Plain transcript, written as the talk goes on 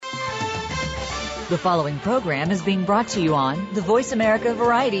The following program is being brought to you on the Voice America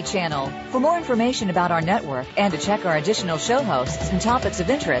Variety Channel. For more information about our network and to check our additional show hosts and topics of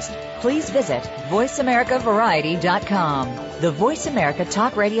interest, please visit voiceamericavariety.com. The Voice America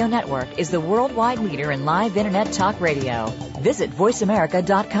Talk Radio Network is the worldwide leader in live Internet talk radio. Visit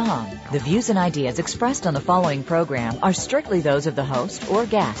voiceamerica.com. The views and ideas expressed on the following program are strictly those of the host or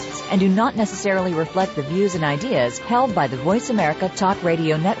guests and do not necessarily reflect the views and ideas held by the Voice America Talk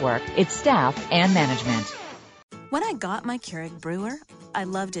Radio Network, its staff, and management. When I got my Keurig brewer, I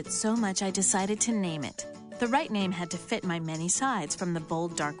loved it so much I decided to name it. The right name had to fit my many sides, from the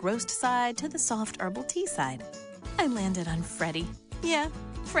bold dark roast side to the soft herbal tea side. I landed on Freddie. Yeah,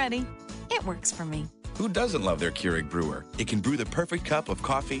 Freddie. It works for me. Who doesn't love their Keurig brewer? It can brew the perfect cup of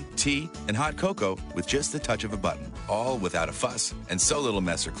coffee, tea, and hot cocoa with just the touch of a button, all without a fuss and so little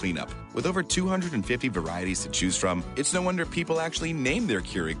mess or cleanup. With over 250 varieties to choose from, it's no wonder people actually name their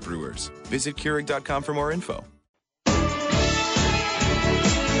Keurig brewers. Visit Keurig.com for more info.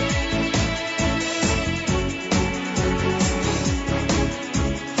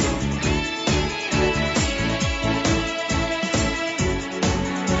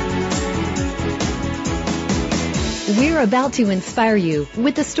 We're about to inspire you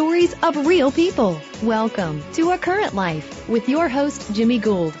with the stories of real people. Welcome to A Current Life with your host, Jimmy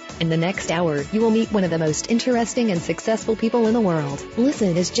Gould. In the next hour, you will meet one of the most interesting and successful people in the world.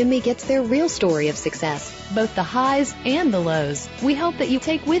 Listen as Jimmy gets their real story of success, both the highs and the lows. We hope that you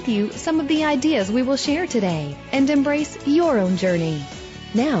take with you some of the ideas we will share today and embrace your own journey.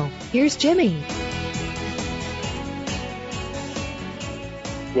 Now, here's Jimmy.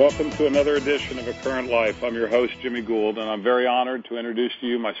 Welcome to another edition of A Current Life. I'm your host, Jimmy Gould, and I'm very honored to introduce to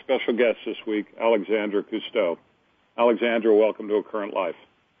you my special guest this week, Alexandra Cousteau. Alexandra, welcome to A Current Life.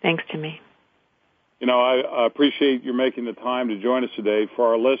 Thanks, Jimmy. You know, I appreciate you making the time to join us today. For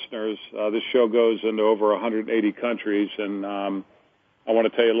our listeners, this show goes into over 180 countries, and I want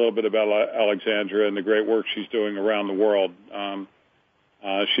to tell you a little bit about Alexandra and the great work she's doing around the world.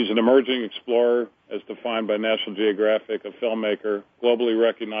 She's an emerging explorer, as defined by National Geographic, a filmmaker, globally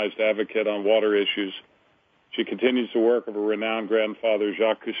recognized advocate on water issues. She continues the work of her renowned grandfather,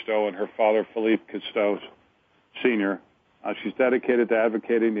 Jacques Cousteau, and her father, Philippe Cousteau, Sr. She's dedicated to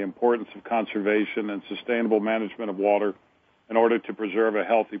advocating the importance of conservation and sustainable management of water in order to preserve a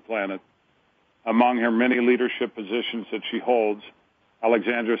healthy planet. Among her many leadership positions that she holds,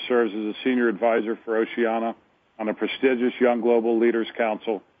 Alexandra serves as a senior advisor for Oceana on the prestigious Young Global Leaders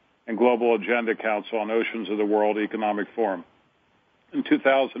Council and Global Agenda Council on Oceans of the World Economic Forum. In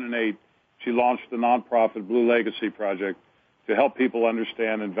 2008, she launched the nonprofit Blue Legacy Project to help people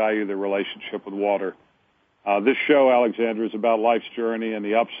understand and value their relationship with water. This show, Alexandra, is about life's journey and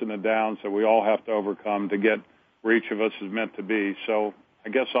the ups and the downs that we all have to overcome to get where each of us is meant to be. So I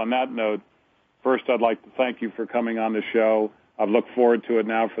guess on that note, first I'd like to thank you for coming on the show. I've looked forward to it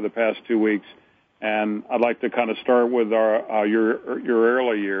now for the past 2 weeks. And I'd like to kind of start with your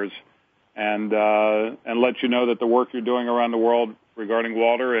early years and let you know that the work you're doing around the world regarding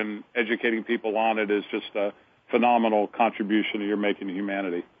water and educating people on it is just a phenomenal contribution that you're making to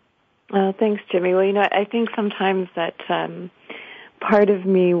humanity. Thanks, Jimmy. Well, you know, I think sometimes that part of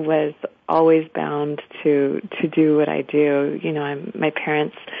me was always bound to do what I do. You know, my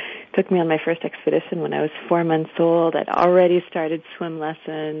parents took me on my first expedition when I was 4 months old. I'd already started swim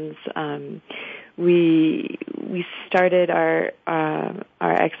lessons. We started our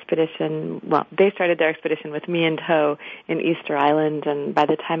expedition. Well, they started their expedition with me in tow in Easter Island, and by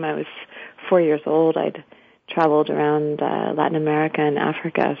the time I was 4 years old, I'd traveled around Latin America and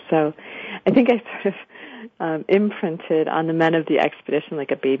Africa. So I think I sort of imprinted on the men of the expedition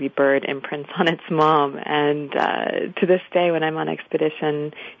like a baby bird imprints on its mom. And to this day, when I'm on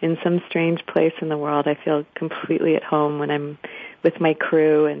expedition in some strange place in the world, I feel completely at home when I'm with my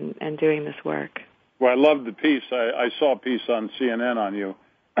crew and doing this work. Well, I love the piece. I saw a piece on CNN on you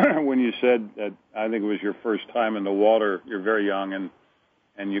when you said that I think it was your first time in the water. You're very young,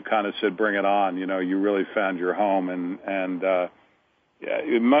 and you kind of said, "Bring it on." You know, you really found your home, and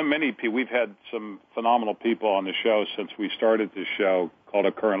many people. We've had some phenomenal people on the show since we started this show called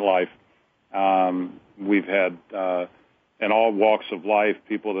A Current Life. We've had in all walks of life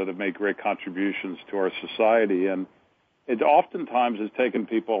people that have made great contributions to our society, and it oftentimes has taken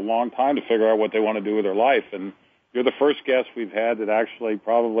people a long time to figure out what they want to do with their life. And you're the first guest we've had that actually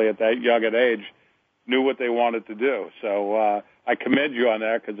probably at that young an age knew what they wanted to do. So I commend you on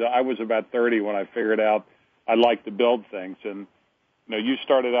that, because I was about 30 when I figured out I liked to build things. And, you know, you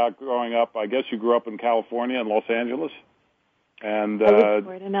started out growing up, I guess you grew up in California and Los Angeles? And I was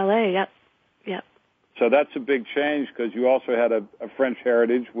born in L.A., yep. So that's a big change, because you also had a French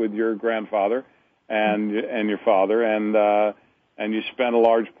heritage with your grandfather. and your father, and you spent a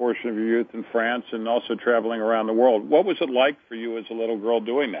large portion of your youth in France and also traveling around the world. What was it like for you as a little girl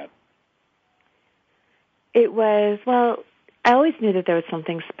doing that? It was, well, I always knew that there was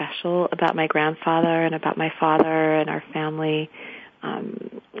something special about my grandfather and about my father and our family.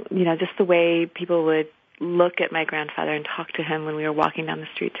 Just the way people would look at my grandfather and talk to him when we were walking down the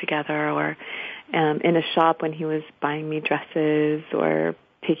street together, or in a shop when he was buying me dresses or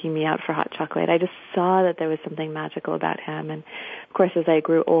taking me out for hot chocolate. I just saw that there was something magical about him. And, of course, as I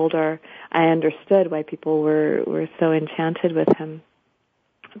grew older, I understood why people were so enchanted with him.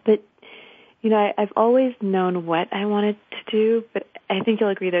 But, I've always known what I wanted to do, but I think you'll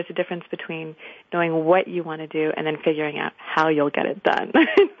agree there's a difference between knowing what you want to do and then figuring out how you'll get it done.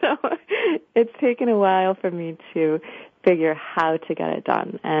 So it's taken a while for me to figure how to get it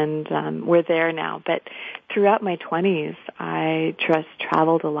done, and we're there now. But throughout my 20s, I just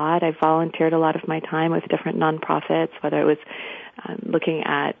traveled a lot. I volunteered a lot of my time with different nonprofits, whether it was looking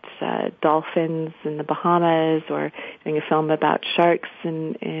at dolphins in the Bahamas or doing a film about sharks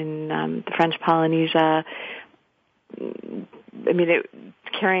in the French Polynesia.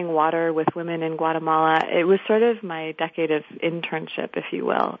 Carrying water with women in Guatemala. It was sort of my decade of internship, if you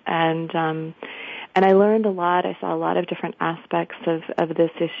will. And I learned a lot. I saw a lot of different aspects of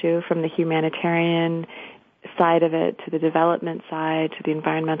this issue, from the humanitarian side of it to the development side to the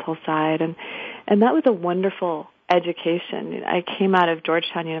environmental side. And that was a wonderful education. I came out of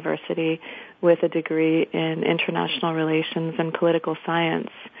Georgetown University with a degree in international relations and political science.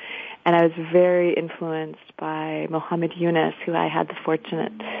 And I was very influenced by Mohammed Yunus, who I had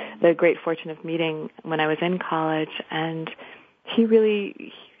the great fortune of meeting when I was in college. And he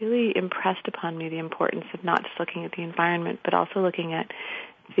really impressed upon me the importance of not just looking at the environment, but also looking at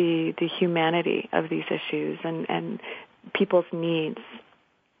the humanity of these issues and people's needs.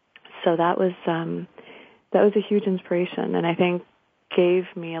 So that was a huge inspiration, and I think gave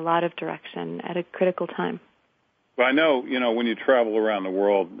me a lot of direction at a critical time. Well, I know, when you travel around the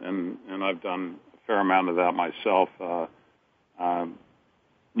world, and I've done a fair amount of that myself,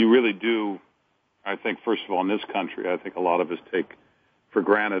 you really do, I think, first of all, in this country, I think a lot of us take for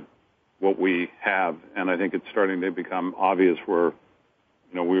granted what we have, and I think it's starting to become obvious where,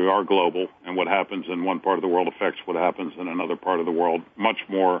 we are global, and what happens in one part of the world affects what happens in another part of the world much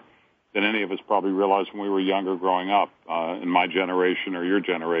more than any of us probably realized when we were younger growing up. In my generation or your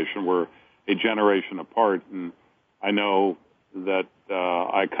generation, we're a generation apart, and I know that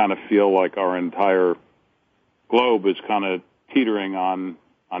I kind of feel like our entire globe is kind of teetering on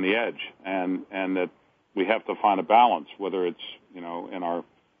the edge, and that we have to find a balance, whether it's, in our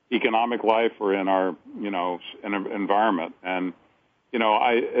economic life or in our, environment. And,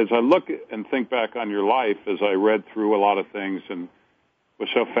 as I look and think back on your life, as I read through a lot of things and was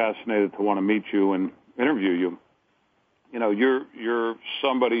so fascinated to want to meet you and interview you, you're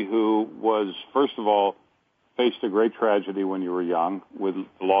somebody who was, first of all, faced a great tragedy when you were young with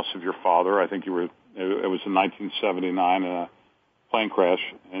the loss of your father. I think it was in 1979 in a plane crash,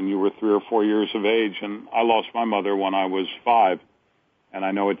 and you were 3 or 4 years of age, and I lost my mother when I was 5, and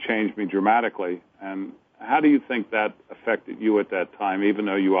I know it changed me dramatically. And how do you think that affected you at that time, even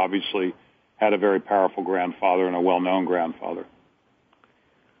though you obviously had a very powerful grandfather and a well-known grandfather?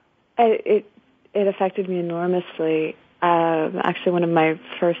 It affected me enormously. Actually, one of my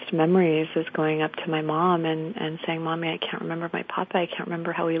first memories is going up to my mom and saying, "Mommy, I can't remember my papa. I can't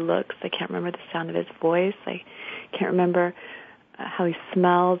remember how he looks. I can't remember the sound of his voice. I can't remember how he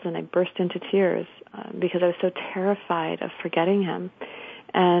smells." And I burst into tears because I was so terrified of forgetting him.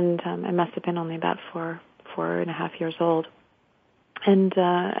 And I must have been only about 4.5 years old. And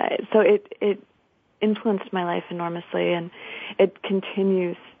so it influenced my life enormously, and it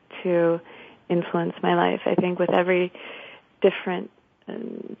continues to influence my life. I think with every different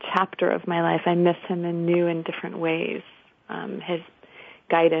chapter of my life, I miss him in new and different ways. His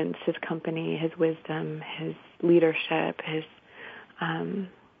guidance, his company, his wisdom, his leadership, his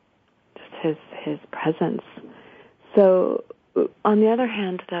presence. So, on the other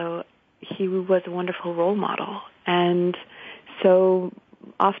hand, though, he was a wonderful role model, and so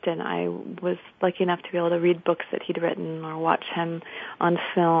often I was lucky enough to be able to read books that he'd written or watch him on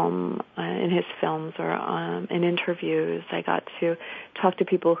film, in his films, or in interviews. I got to talk to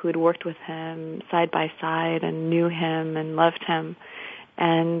people who had worked with him side by side and knew him and loved him.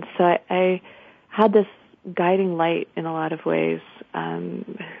 And so I had this guiding light in a lot of ways,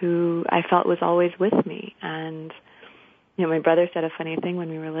 who I felt was always with me. And, my brother said a funny thing when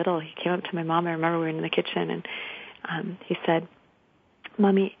we were little. He came up to my mom. I remember we were in the kitchen, and he said,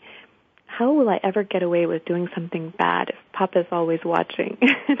 "Mommy, how will I ever get away with doing something bad if Papa's always watching.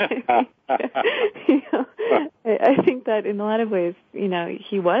 I think that in a lot of ways,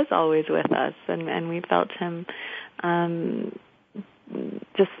 he was always with us, and we felt him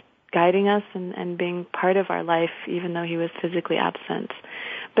just guiding us and being part of our life, even though he was physically absent.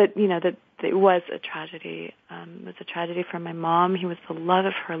 But, that it was a tragedy. It was a tragedy for my mom. He was the love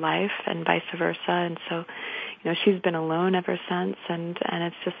of her life, and vice versa. And so, she's been alone ever since, and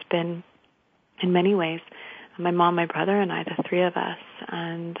it's just been, in many ways, my mom, my brother, and I, the three of us.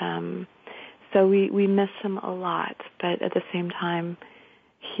 And so we miss him a lot. But at the same time,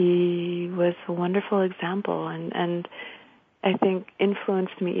 he was a wonderful example, and I think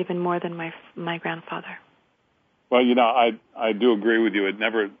influenced me even more than my grandfather. Well, I do agree with you.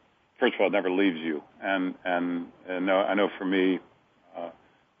 First of all, it never leaves you. And I know for me,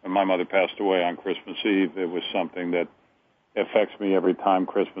 when my mother passed away on Christmas Eve, it was something that affects me every time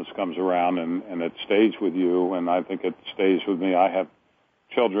Christmas comes around, and it stays with you, and I think it stays with me. I have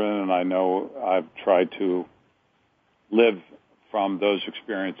children, and I know I've tried to live from those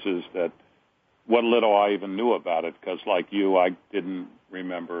experiences, that what little I even knew about it, because like you, I didn't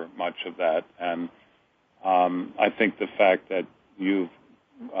remember much of that. And I think the fact that you've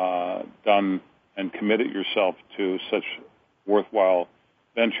done and committed yourself to such worthwhile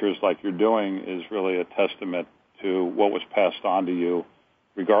ventures like you're doing is really a testament to what was passed on to you,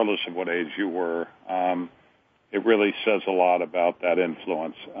 regardless of what age you were. It really says a lot about that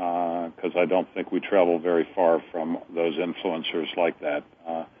influence, because I don't think we travel very far from those influencers like that.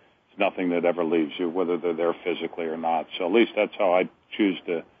 It's nothing that ever leaves you, whether they're there physically or not. So at least that's how I choose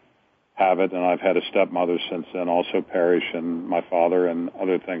to have it. And I've had a stepmother since then also perish, and my father, and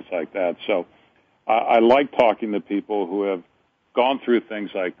other things like that. So I like talking to people who have gone through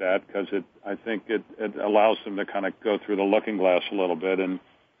things like that, because I think it allows them to kind of go through the looking glass a little bit and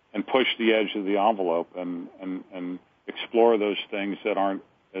push the edge of the envelope and explore those things that aren't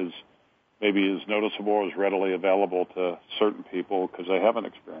maybe as noticeable or as readily available to certain people because they haven't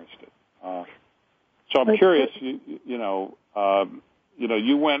experienced it. So I'm curious, you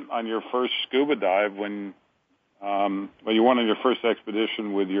went on your first scuba dive you went on your first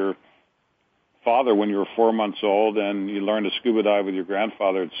expedition with your father when you were 4 months old, and you learned to scuba dive with your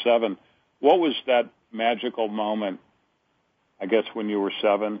grandfather at 7. What was that magical moment, I guess, when you were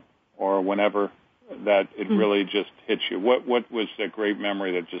 7 or whenever, that it really just hit you? What was that great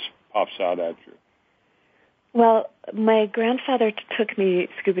memory that just pops out at you? Well, my grandfather took me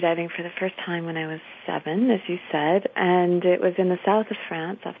scuba diving for the first time when I was 7, as you said, and it was in the south of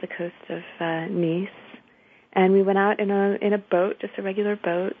France, off the coast of Nice. And we went out in a boat, just a regular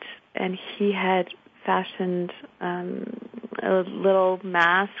boat, and he had fashioned a little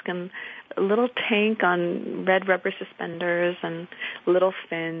mask and a little tank on red rubber suspenders and little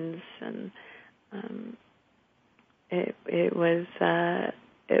fins, and it was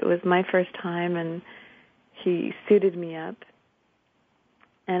my first time, and he suited me up,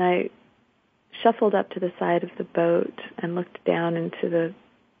 and I shuffled up to the side of the boat and looked down into the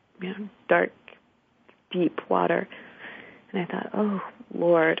dark, deep water, and I thought, oh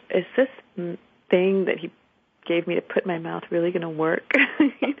Lord, is this thing that he gave me to put in my mouth really going to work?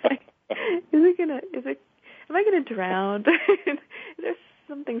 Am I going to drown? There's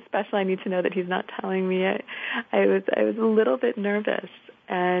something special I need to know that he's not telling me. I was a little bit nervous,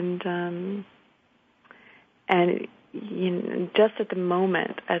 and just at the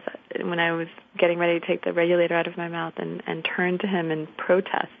moment, when I was getting ready to take the regulator out of my mouth and turn to him in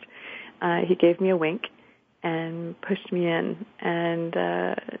protest, he gave me a wink and pushed me in, and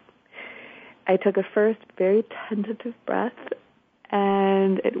I took a first very tentative breath,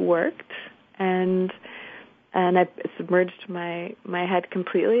 and it worked, and I submerged my head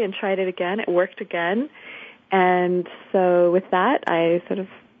completely and tried it again. It worked again, and so with that, I sort of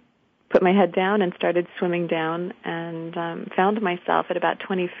put my head down and started swimming down, and found myself at about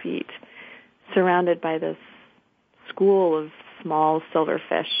 20 feet, surrounded by this school of small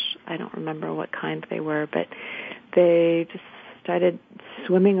silverfish. I don't remember what kind they were, but they just started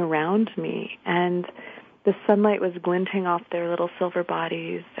swimming around me, and the sunlight was glinting off their little silver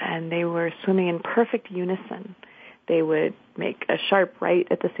bodies, and they were swimming in perfect unison. They would make a sharp right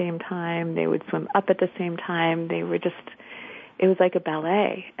at the same time. They would swim up at the same time. It was like a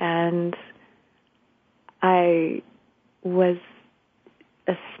ballet, and I was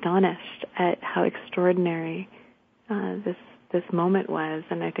astonished at how extraordinary this moment was,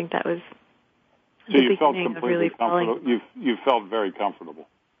 and I think that was the beginning of really falling. You felt very comfortable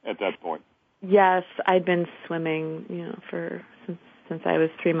at that point. Yes, I'd been swimming, since I was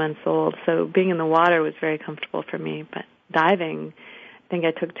 3 months old, so being in the water was very comfortable for me. But diving, think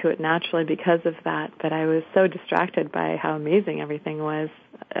I took to it naturally because of that, but I was so distracted by how amazing everything was.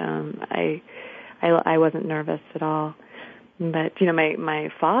 I wasn't nervous at all. But, my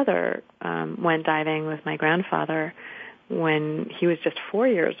father went diving with my grandfather when he was just 4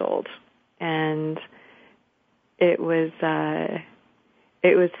 years old. And it's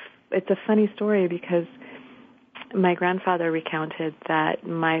a funny story because my grandfather recounted that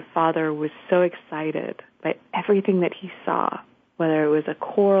my father was so excited by everything that he saw, whether it was a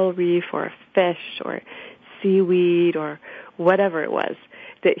coral reef or a fish or seaweed or whatever it was,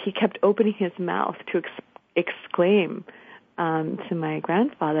 that he kept opening his mouth to exclaim to my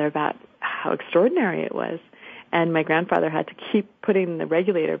grandfather about how extraordinary it was. And my grandfather had to keep putting the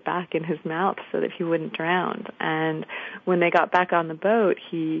regulator back in his mouth so that he wouldn't drown. And when they got back on the boat,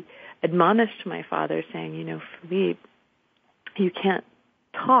 he admonished my father saying, Philippe, you can't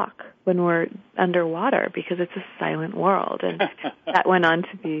talk when we're underwater because it's a silent world. And that went on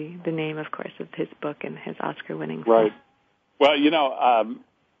to be the name, of course, of his book and his Oscar-winning film. Right. Well,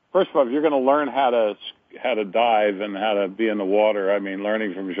 first of all, if you're going to learn how to dive and how to be in the water,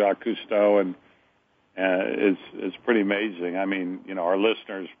 learning from Jacques Cousteau and it's pretty amazing. Our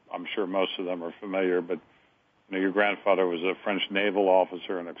listeners, I'm sure most of them are familiar, but your grandfather was a French naval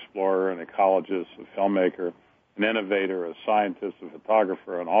officer, an explorer, an ecologist, a filmmaker, an innovator, a scientist, a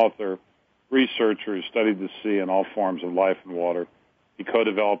photographer, an author, researcher who studied the sea and all forms of life in water. He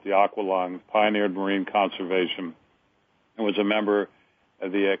co-developed the aqualung, pioneered marine conservation, and was a member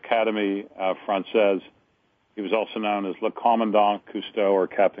of the Académie Française. He was also known as Le Commandant Cousteau or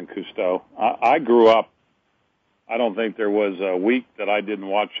Captain Cousteau. I grew up, I don't think there was a week that I didn't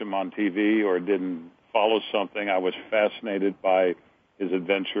watch him on TV or didn't follow something. I was fascinated by his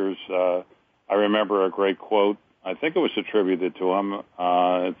adventures. I remember a great quote. I think it was attributed to him.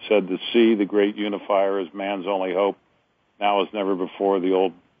 It said, "The sea, the great unifier, is man's only hope. Now as never before, the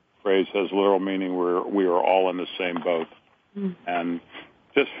old phrase has literal meaning, we are all in the same boat." Mm. And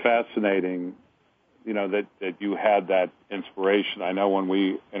just fascinating, that you had that inspiration. I know when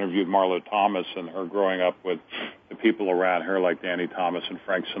we interviewed Marlo Thomas and her growing up with the people around her like Danny Thomas and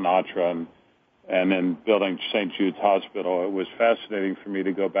Frank Sinatra and then building St. Jude's Hospital, it was fascinating for me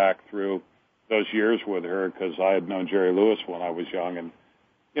to go back through those years with her because I had known Jerry Lewis when I was young. And,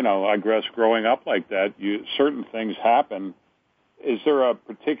 I guess growing up like that, certain things happen. Is there a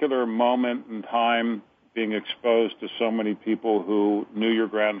particular moment in time being exposed to so many people who knew your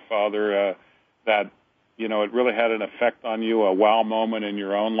grandfather that, it really had an effect on you, a wow moment in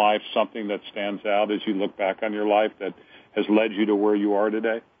your own life, something that stands out as you look back on your life that has led you to where you are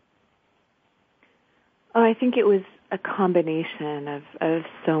today? Oh, I think it was a combination of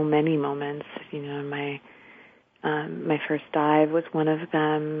so many moments. My first dive was one of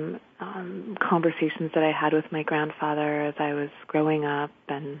them. Conversations that I had with my grandfather as I was growing up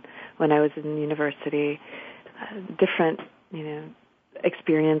and when I was in university, different,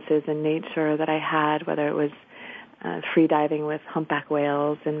 experiences in nature that I had, whether it was free diving with humpback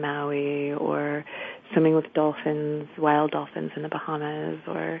whales in Maui or swimming with dolphins, wild dolphins in the Bahamas,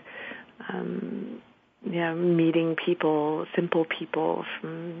 or meeting people, simple people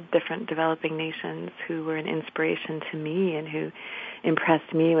from different developing nations who were an inspiration to me and who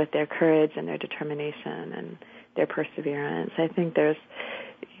impressed me with their courage and their determination and their perseverance. I think there's,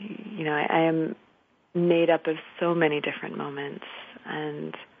 I am made up of so many different moments,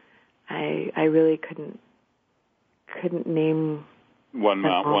 and I really couldn't name one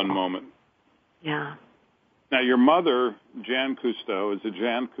moment. Yeah. Now, your mother, Jan Cousteau,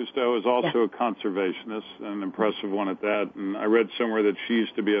 is also a conservationist, an impressive one at that. And I read somewhere that she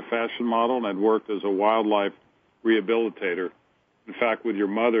used to be a fashion model and had worked as a wildlife rehabilitator. In fact, with your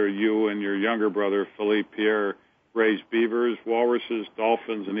mother, you and your younger brother, Philippe Pierre, raised beavers, walruses,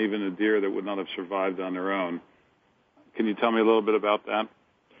 dolphins, and even a deer that would not have survived on their own. Can you tell me a little bit about that?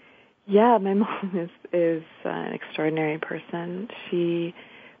 Yeah, my mom is an extraordinary person. She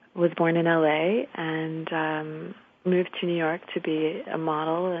was born in L.A. and moved to New York to be a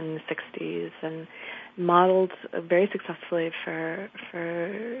model in the 60s and modeled very successfully for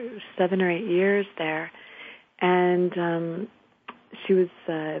 7 or 8 years there. And she was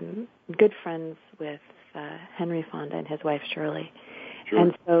good friends with Henry Fonda and his wife Shirley. Sure.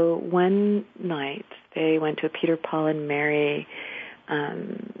 And so one night they went to a Peter, Paul, and Mary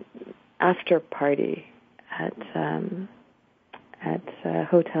after party at a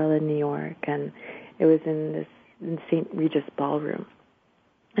hotel in New York, and it was in St. Regis Ballroom.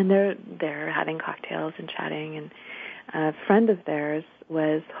 And they're having cocktails and chatting, and a friend of theirs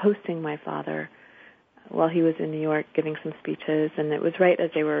was hosting my father while he was in New York giving some speeches, and it was right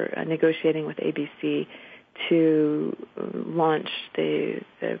as they were negotiating with ABC to launch the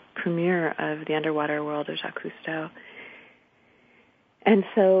premiere of The Underwater World of Jacques Cousteau. And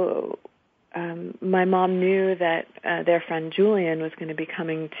so my mom knew that their friend Julian was going to be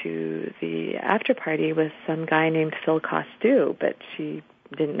coming to the after party with some guy named Phil Cousteau, but she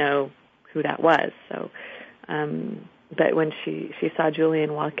didn't know who that was. So, but when she saw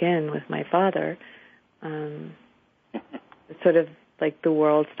Julian walk in with my father, it's sort of like the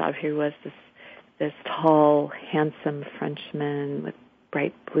world stopped. He was this tall, handsome Frenchman with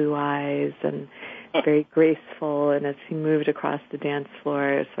bright blue eyes and very graceful. And as he moved across the dance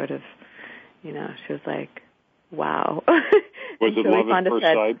floor, sort of, she was like, wow. Was it love at first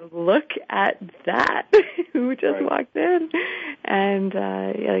sight? Look at that. Who just walked in? And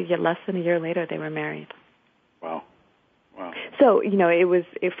less than a year later, they were married. Wow. So, it was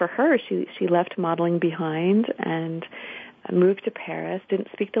for her, she left modeling behind and moved to Paris, didn't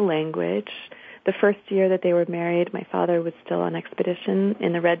speak the language. The first year that they were married, my father was still on expedition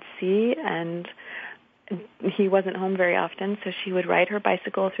in the Red Sea, and he wasn't home very often, so she would ride her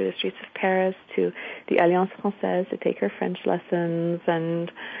bicycle through the streets of Paris to the Alliance Française to take her French lessons,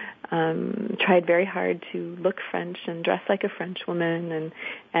 and tried very hard to look French and dress like a French woman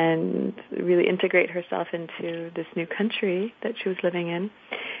and really integrate herself into this new country that she was living in.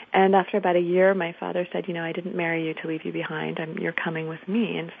 And after about a year, my father said, I didn't marry you to leave you behind. You're coming with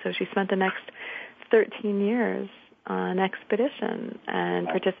me. And so she spent the next 13 years on expedition and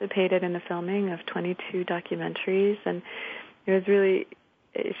participated in the filming of 22 documentaries. And it was really,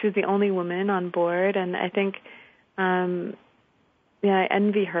 she was the only woman on board. And I think, I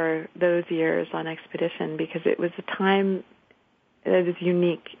envy her those years on expedition because it was a time that was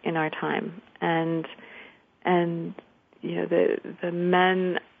unique in our time. And the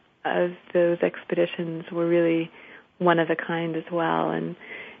men of those expeditions were really one of a kind as well. And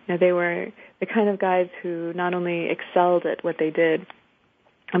they were the kind of guys who not only excelled at what they did,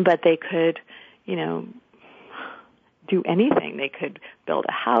 but they could, do anything. They could build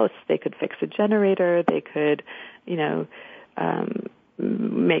a house, they could fix a generator, they could,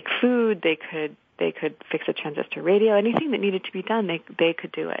 make food, they could fix a transistor radio, anything that needed to be done, they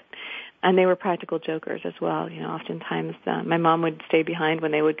could do it. And they were practical jokers as well. Oftentimes my mom would stay behind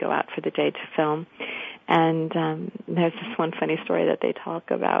when they would go out for the day to film. And there's this one funny story that they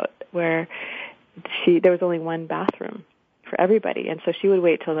talk about where there was only one bathroom for everybody. And so she would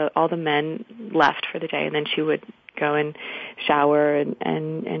wait till all the men left for the day, and then she would go and shower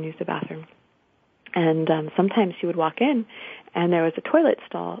and use the bathroom. And sometimes she would walk in, and there was a toilet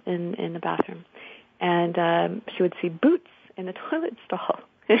stall in the bathroom. And she would see boots in the toilet stall.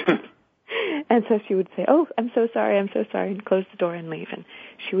 And so she would say, "Oh, I'm so sorry, and close the door and leave. And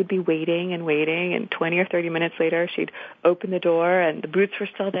she would be waiting, and 20 or 30 minutes later, she'd open the door, and the boots were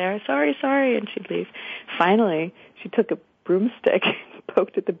still there. Sorry, and she'd leave. Finally, she took a broomstick,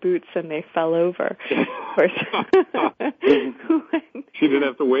 poked at the boots, and they fell over. She didn't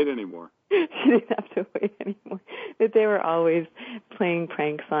have to wait anymore. She didn't have to wait anymore. But they were always playing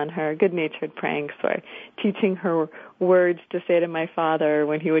pranks on her, good-natured pranks, or teaching her words to say to my father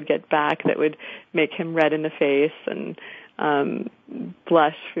when he would get back that would make him red in the face and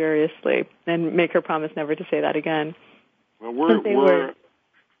blush furiously and make her promise never to say that again. Well, we're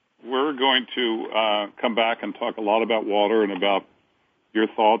going to come back and talk a lot about water and about your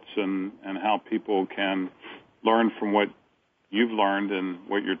thoughts and how people can learn from what you've learned and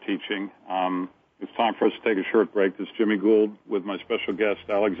what you're teaching. It's time for us to take a short break. This is Jimmy Gould with my special guest,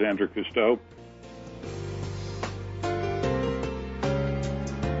 Alexandra Cousteau.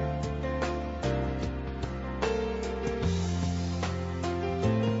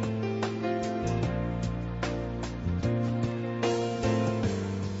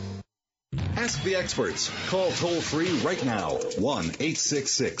 Ask the experts. Call toll-free right now,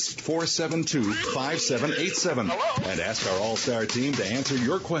 1-866-472-5787. And ask our all-star team to answer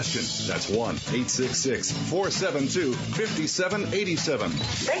your question. That's 1-866-472-5787.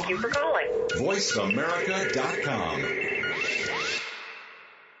 Thank you for calling. VoiceAmerica.com.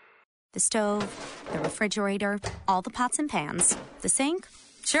 The stove, the refrigerator, all the pots and pans. The sink?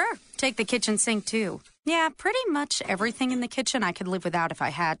 Sure, take the kitchen sink, too. Yeah, pretty much everything in the kitchen I could live without if I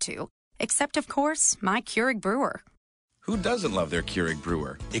had to. Except, of course, my Keurig brewer. Who doesn't love their Keurig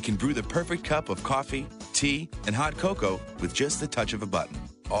brewer? It can brew the perfect cup of coffee, tea, and hot cocoa with just the touch of a button,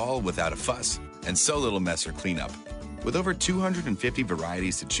 all without a fuss and so little mess or cleanup. With over 250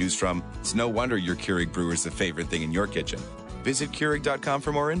 varieties to choose from, it's no wonder your Keurig brewer is the favorite thing in your kitchen. Visit Keurig.com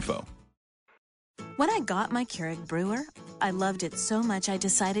for more info. When I got my Keurig brewer, I loved it so much I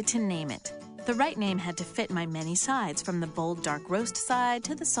decided to name it. The right name had to fit my many sides, from the bold dark roast side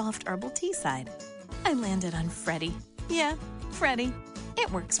to the soft herbal tea side. I landed on Freddie. Yeah, Freddie.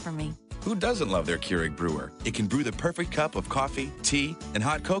 It works for me. Who doesn't love their Keurig brewer? It can brew the perfect cup of coffee, tea, and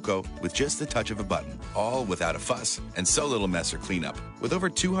hot cocoa with just the touch of a button, all without a fuss and so little mess or cleanup. With over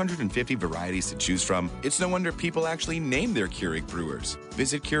 250 varieties to choose from, it's no wonder people actually name their Keurig brewers.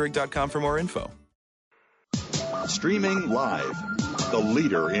 Visit Keurig.com for more info. Streaming live, the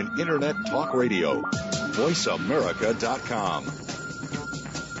leader in Internet talk radio, VoiceAmerica.com.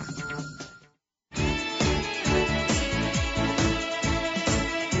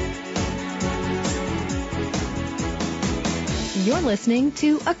 You're listening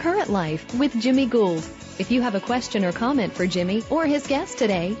to A Current Life with Jimmy Gould. If you have a question or comment for Jimmy or his guest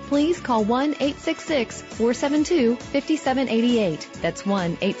today, please call 1-866-472-5788. That's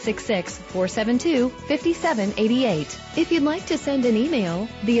 1-866-472-5788. If you'd like to send an email,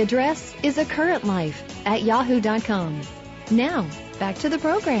 the address is acurrentlife@yahoo.com. Now, back to the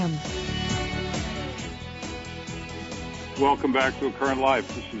program. Welcome back to A Current Life.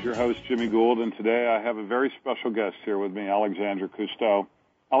 This is your host, Jimmy Gould, and today I have a very special guest here with me, Alexandra Cousteau.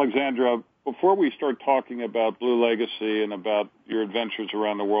 Alexandra, before we start talking about Blue Legacy and about your adventures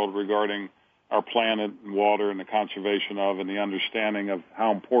around the world regarding our planet and water and the conservation of and the understanding of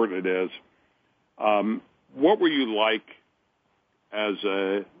how important it is, what were you like as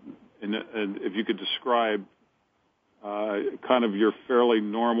if you could describe kind of your fairly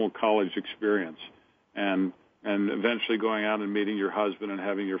normal college experience and eventually going out and meeting your husband and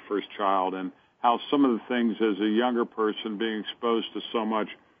having your first child, and how some of the things as a younger person being exposed to so much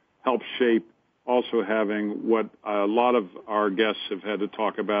help shape also having what a lot of our guests have had to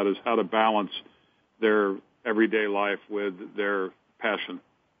talk about is how to balance their everyday life with their passion.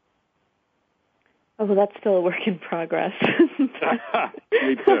 Oh, well, that's still a work in progress. Me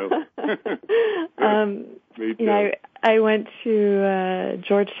too. Me too. I went to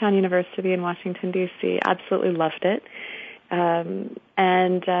Georgetown University in Washington, D.C., absolutely loved it. And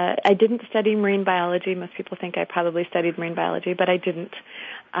I didn't study marine biology. Most people think I probably studied marine biology, but I didn't.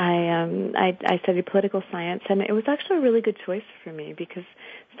 I studied political science, and it was actually a really good choice for me because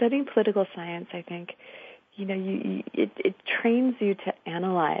studying political science, I think, it trains you to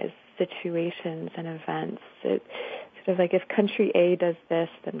analyze situations and events. It sort of like if country A does this,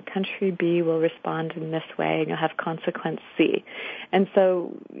 then country B will respond in this way, and you'll have consequence C. And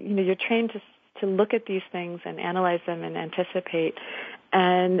so, you're trained to look at these things and analyze them and anticipate.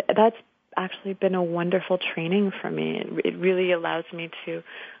 And that's actually been a wonderful training for me. It really allows me to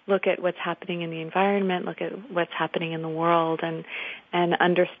look at what's happening in the environment, look at what's happening in the world, and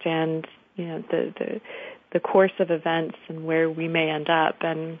understand, the course of events and where we may end up,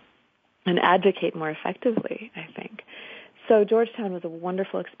 and advocate more effectively, I think. So Georgetown was a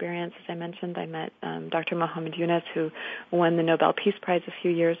wonderful experience. As I mentioned, I met Dr. Mohammed Yunus, who won the Nobel Peace Prize a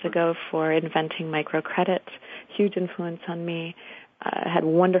few years ago for inventing microcredit. Huge influence on me. I had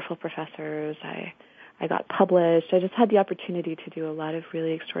wonderful professors. I got published. I just had the opportunity to do a lot of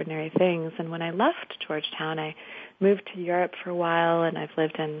really extraordinary things. And when I left Georgetown, I moved to Europe for a while, and I've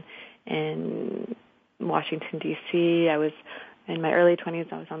lived in Washington, D.C. In my early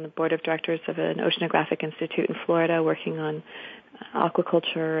 20s, I was on the board of directors of an oceanographic institute in Florida working on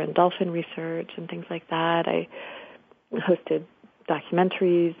aquaculture and dolphin research and things like that. I hosted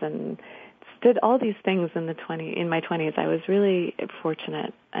documentaries and did all these things in my 20s. I was really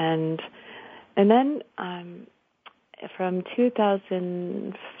fortunate. And then from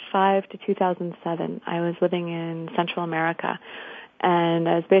 2005 to 2007, I was living in Central America. And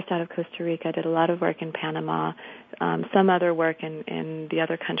I was based out of Costa Rica. I did a lot of work in Panama, some other work in the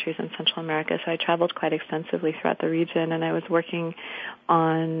other countries in Central America. So I traveled quite extensively throughout the region, and I was working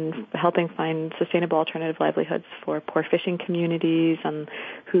on helping find sustainable alternative livelihoods for poor fishing communities and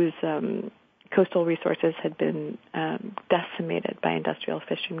whose coastal resources had been decimated by industrial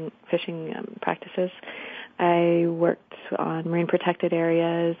fishing practices. I worked on marine protected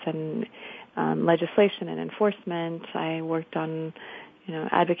areas and legislation and enforcement. I worked on,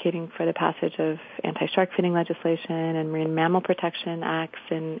 advocating for the passage of anti-shark finning legislation and marine mammal protection acts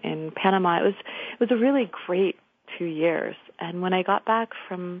in Panama. It was a really great 2 years. And when I got back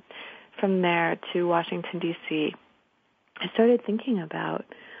from there to Washington, D.C., I started thinking about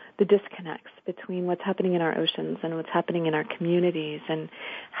the disconnects between what's happening in our oceans and what's happening in our communities, and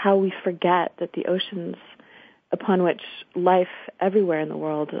how we forget that the oceans upon which life everywhere in the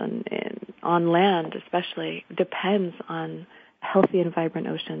world and on land especially depends on healthy and vibrant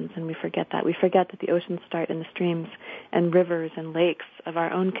oceans, and we forget that. We forget that the oceans start in the streams and rivers and lakes of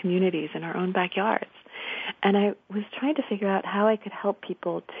our own communities and our own backyards. And I was trying to figure out how I could help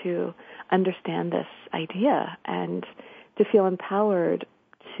people to understand this idea and to feel empowered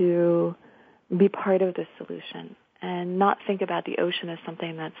to be part of the solution and not think about the ocean as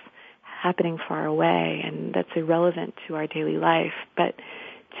something that's happening far away and that's irrelevant to our daily life, but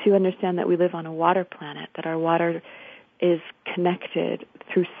to understand that we live on a water planet, that our water is connected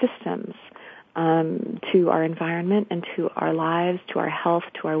through systems to our environment and to our lives, to our health,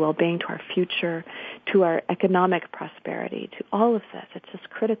 to our well-being, to our future, to our economic prosperity, to all of this. It's just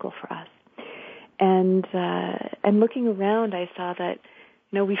critical for us. And looking around, I saw that,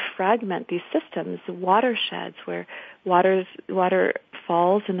 we fragment these systems, watersheds, where water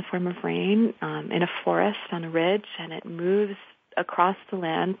falls in the form of rain in a forest on a ridge, and it moves across the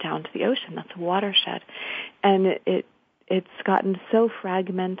land down to the ocean. That's a watershed. And it's gotten so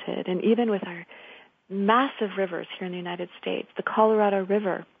fragmented. And even with our massive rivers here in the United States, the Colorado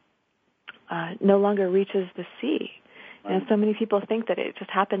River no longer reaches the sea. And so many people think that it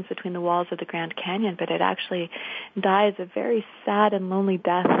just happens between the walls of the Grand Canyon, but it actually dies a very sad and lonely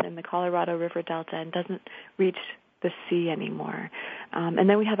death in the Colorado River Delta and doesn't reach the sea anymore. And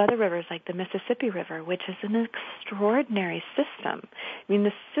then we have other rivers like the Mississippi River, which is an extraordinary system. I mean,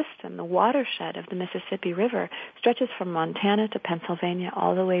 the system, the watershed of the Mississippi River stretches from Montana to Pennsylvania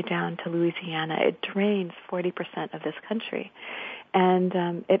all the way down to Louisiana. It drains 40% of this country. And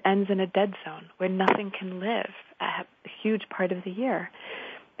it ends in a dead zone where nothing can live a huge part of the year.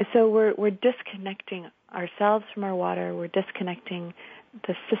 So we're disconnecting ourselves from our water. We're disconnecting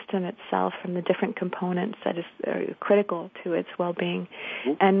the system itself from the different components that is critical to its well-being.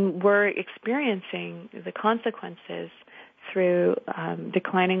 And we're experiencing the consequences through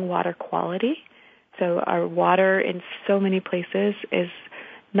declining water quality. So our water in so many places is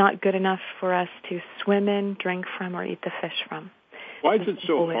not good enough for us to swim in, drink from, or eat the fish from. Why is it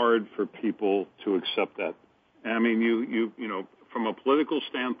so hard for people to accept that? I mean, you know, from a political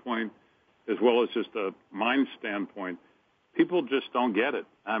standpoint, as well as just a mind standpoint, people just don't get it.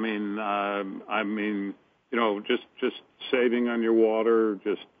 I mean, you know, just saving on your water,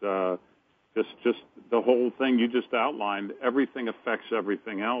 just the whole thing you just outlined. Everything affects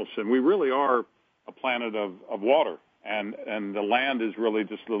everything else, and we really are a planet of water, and the land is really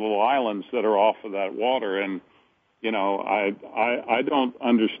just the little islands that are off of that water. And you know, I don't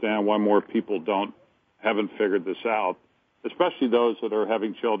understand why more people haven't figured this out, especially those that are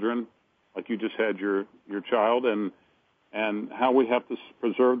having children, like you just had your child, and how we have to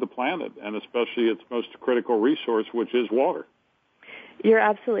preserve the planet, and especially its most critical resource, which is water. You're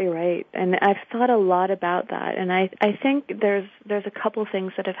absolutely right, and I've thought a lot about that, and I think there's a couple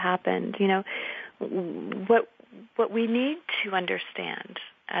things that have happened. You know, what we need to understand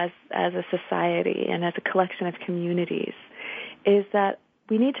as a society and as a collection of communities is that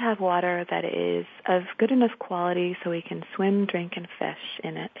we need to have water that is of good enough quality so we can swim, drink, and fish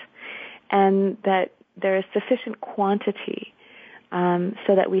in it, and that there is sufficient quantity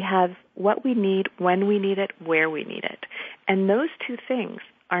so that we have what we need, when we need it, where we need it. And those two things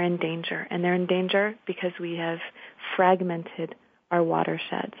are in danger, and they're in danger because we have fragmented our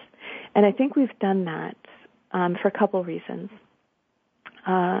watersheds. And I think we've done that for a couple reasons.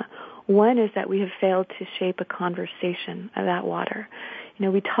 One is that we have failed to shape a conversation about water. You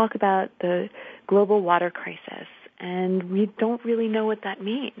know, we talk about the global water crisis, and we don't really know what that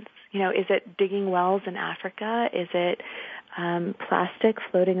means. You know, is it digging wells in Africa? Is it plastic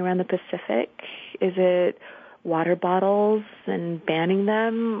floating around the Pacific? Is it water bottles and banning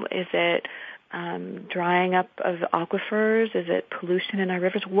them? Is it drying up of aquifers? Is it pollution in our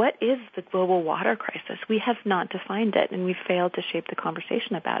rivers? What is the global water crisis? We have not defined it, and we failed to shape the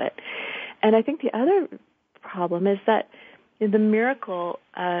conversation about it. And I think the other problem is that the miracle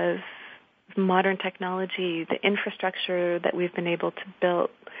of modern technology, the infrastructure that we've been able to build,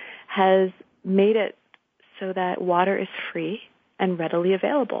 has made it so that water is free and readily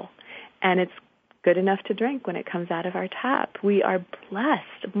available, and it's good enough to drink when it comes out of our tap. We are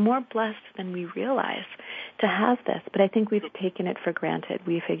blessed, more blessed than we realize to have this, but I think we've taken it for granted.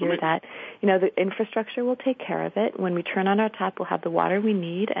 We figure that, you know, the infrastructure will take care of it. When we turn on our tap, we'll have the water we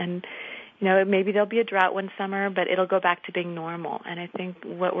need, and, you know, maybe there'll be a drought one summer, but it'll go back to being normal. And I think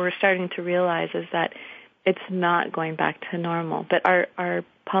what we're starting to realize is that it's not going back to normal. But our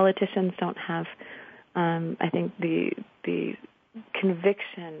politicians don't have, I think, the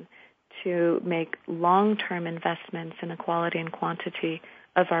conviction to make long-term investments in the quality and quantity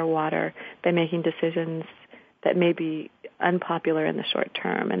of our water by making decisions that may be unpopular in the short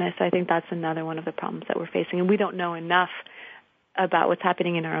term. And so I think that's another one of the problems that we're facing. And we don't know enough about what's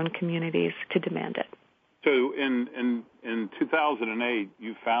happening in our own communities to demand it. So in 2008,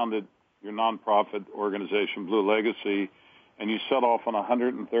 you founded your nonprofit organization, Blue Legacy, and you set off on a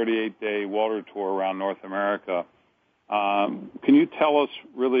 138-day water tour around North America. Can you tell us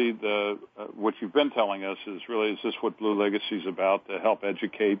really what you've been telling us is this what Blue Legacy is about, to help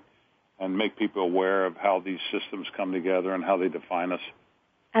educate and make people aware of how these systems come together and how they define us?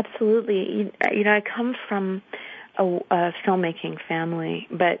 Absolutely. I come from a filmmaking family,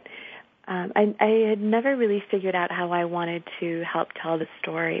 but I had never really figured out how I wanted to help tell the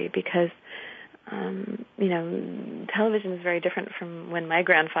story because, television is very different from when my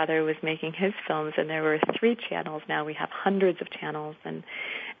grandfather was making his films, and there were 3 channels. Now we have hundreds of channels, and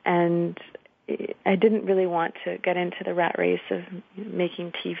I didn't really want to get into the rat race of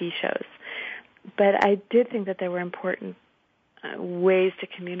making TV shows. But I did think that there were important ways to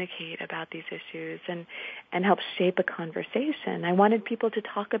communicate about these issues and help shape a conversation. I wanted people to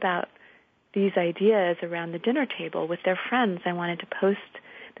talk about these ideas around the dinner table with their friends. I wanted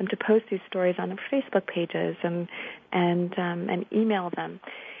them to post these stories on their Facebook pages and email them.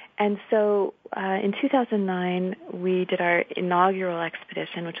 And so in 2009, we did our inaugural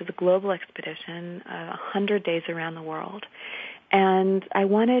expedition, which was a global expedition, 100 days around the world. And I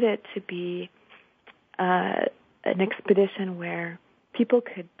wanted it to be an expedition where people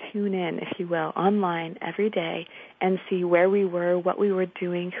could tune in, if you will, online every day and see where we were, what we were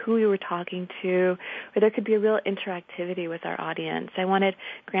doing, who we were talking to, where there could be a real interactivity with our audience. I wanted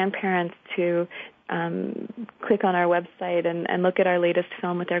grandparents to click on our website and look at our latest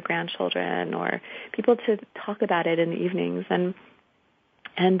film with their grandchildren, or people to talk about it in the evenings. And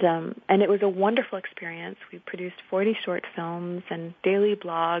it was a wonderful experience. We produced 40 short films and daily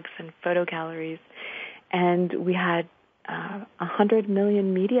blogs and photo galleries, and we had 100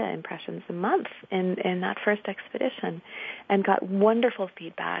 million media impressions a month in that first expedition, and got wonderful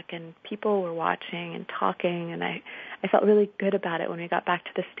feedback, and people were watching and talking, and I felt really good about it when we got back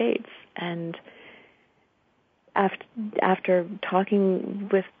to the States. And after talking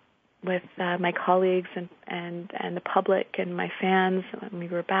with my colleagues and the public and my fans when we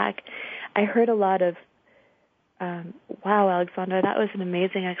were back, I heard a lot of, wow, Alexandra, that was an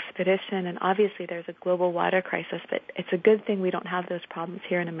amazing expedition, and obviously there's a global water crisis, but it's a good thing we don't have those problems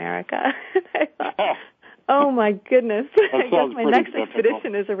here in America. I thought, oh my goodness, I guess my next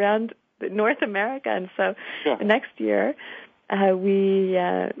expedition is around North America. And so next year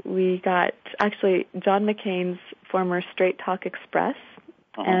we got actually John McCain's former Straight Talk Express,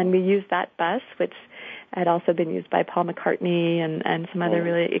 and we used that bus, which had also been used by Paul McCartney and some other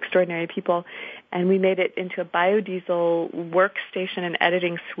really extraordinary people. And we made it into a biodiesel workstation and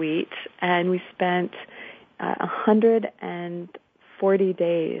editing suite. And we spent 140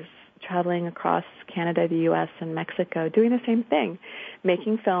 days traveling across Canada, the U.S., and Mexico, doing the same thing,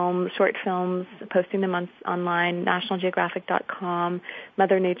 making films, short films, posting them online, nationalgeographic.com,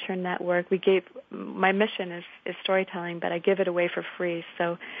 Mother Nature Network. My mission is storytelling, but I give it away for free.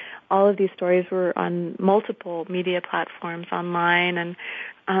 So all of these stories were on multiple media platforms online,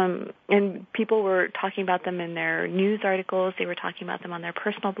 and people were talking about them in their news articles. They were talking about them on their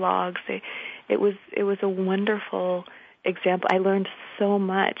personal blogs. It was a wonderful example. I learned so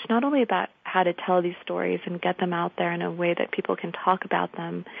much, not only about how to tell these stories and get them out there in a way that people can talk about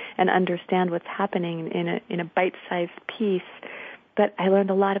them and understand what's happening in a bite-sized piece, but I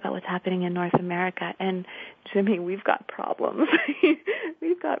learned a lot about what's happening in North America. And Jimmy, we've got problems.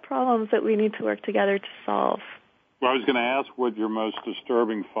 We've got problems that we need to work together to solve. Well, I was going to ask what your most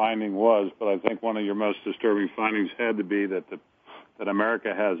disturbing finding was, but I think one of your most disturbing findings had to be that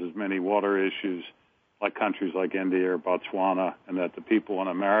America has as many water issues like countries like India or Botswana, and that the people in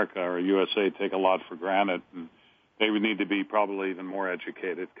America or USA take a lot for granted, and they would need to be probably even more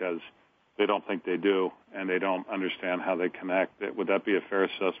educated because they don't think they do, and they don't understand how they connect. Would that be a fair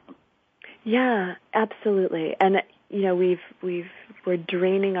assessment? Yeah, absolutely. And we're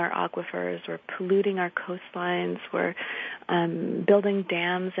draining our aquifers, we're polluting our coastlines, we're building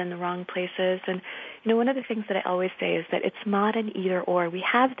dams in the wrong places. And one of the things that I always say is that it's not an either or. We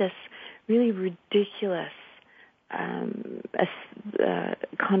have this really ridiculous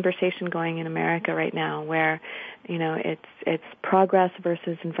conversation going in America right now, where it's progress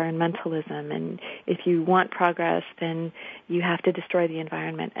versus environmentalism, and if you want progress, then you have to destroy the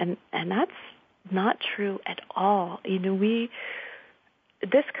environment, and that's not true at all.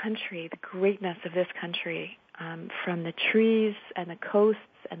 This country, the greatness of this country, from the trees and the coasts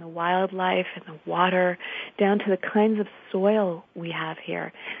and the wildlife and the water down to the kinds of soil we have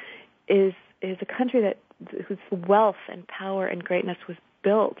here, is a country whose wealth and power and greatness was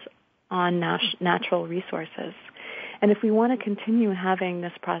built on natural resources. And if we want to continue having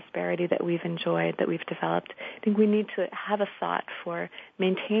this prosperity that we've enjoyed, that we've developed, I think we need to have a thought for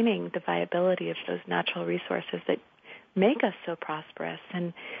maintaining the viability of those natural resources that make us so prosperous.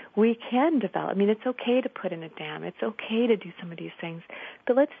 And we can develop. I mean, it's okay to put in a dam. It's okay to do some of these things.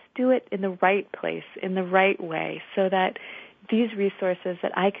 But let's do it in the right place, in the right way, so that these resources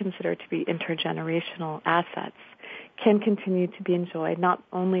that I consider to be intergenerational assets can continue to be enjoyed not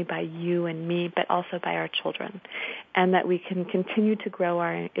only by you and me, but also by our children, and that we can continue to grow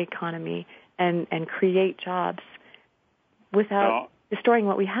our economy and create jobs without destroying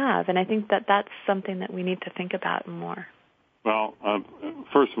what we have. And I think that that's something that we need to think about more. Well,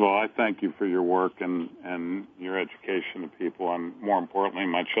 first of all, I thank you for your work and your education of people, and more importantly,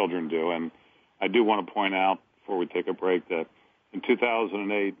 my children do. And I do want to point out, before we take a break, that in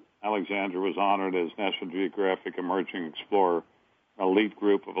 2008, Alexandra was honored as National Geographic Emerging Explorer, an elite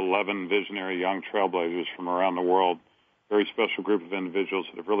group of 11 visionary young trailblazers from around the world, very special group of individuals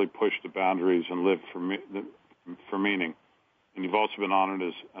that have really pushed the boundaries and lived for meaning. And you've also been honored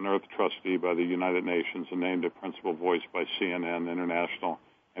as an Earth trustee by the United Nations and named a principal voice by CNN International,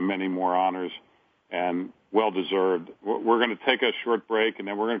 and many more honors, and well-deserved. We're going to take a short break, and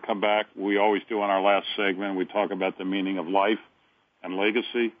then we're going to come back. We always do on our last segment. We talk about the meaning of life and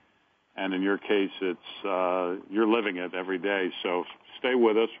legacy. And in your case, it's you're living it every day. So stay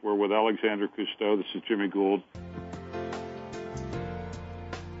with us. We're with Alexandra Cousteau. This is Jimmy Gould.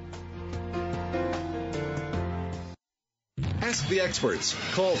 Ask the experts.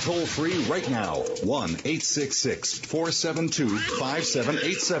 Call toll-free right now,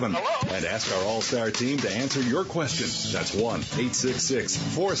 1-866-472-5787. And ask our All-Star team to answer your question. That's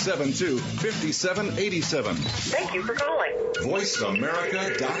 1-866-472-5787. Thank you for calling.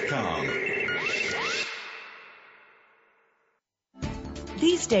 VoiceAmerica.com.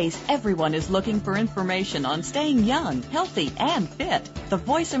 These days, everyone is looking for information on staying young, healthy, and fit. The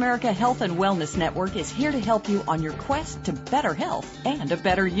Voice America Health and Wellness Network is here to help you on your quest to better health and a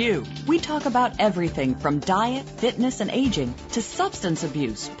better you. We talk about everything from diet, fitness, and aging to substance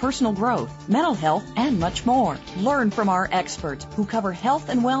abuse, personal growth, mental health, and much more. Learn from our experts who cover health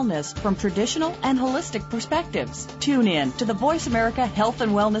and wellness from traditional and holistic perspectives. Tune in to the Voice America Health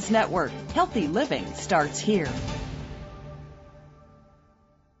and Wellness Network. Healthy living starts here.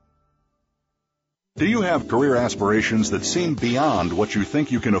 Do you have career aspirations that seem beyond what you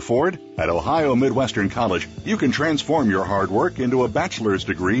think you can afford? At Ohio Midwestern College, you can transform your hard work into a bachelor's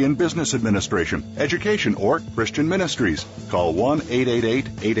degree in business administration, education, or Christian ministries. Call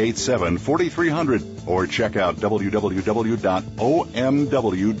 1-888-887-4300 or check out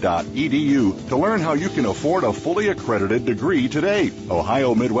www.omw.edu to learn how you can afford a fully accredited degree today.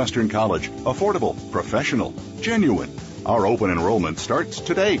 Ohio Midwestern College. Affordable, professional, genuine. Our open enrollment starts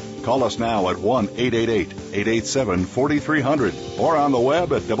today. Call us now at 1-888-887-4300 or on the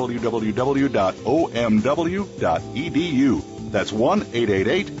web at www.omw.edu. That's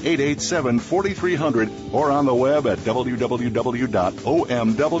 1-888-887-4300 or on the web at www.omw.edu.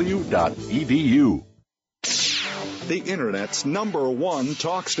 The Internet's number one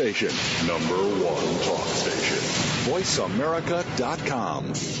talk station.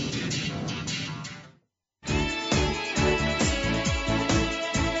 VoiceAmerica.com.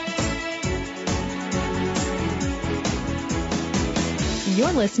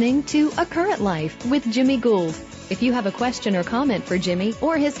 You're listening to A Current Life with Jimmy Gould. If you have a question or comment for Jimmy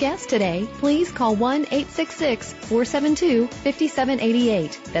or his guest today, please call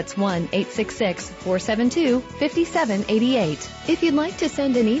 1-866-472-5788. That's 1-866-472-5788. If you'd like to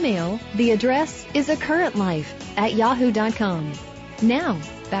send an email, the address is acurrentlife@yahoo.com. Now,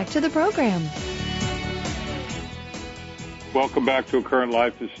 back to the program. Welcome back to A Current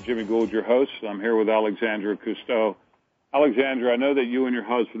Life. This is Jimmy Gould, your host. I'm here with Alexandra Cousteau. Alexandra, I know that you and your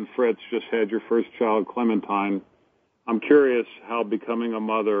husband, Fritz, just had your first child, Clementine. I'm curious how becoming a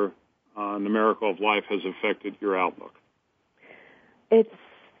mother and the miracle of life has affected your outlook. It's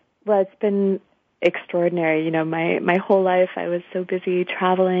been extraordinary. You know, my whole life I was so busy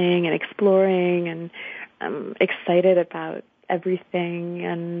traveling and exploring and excited about everything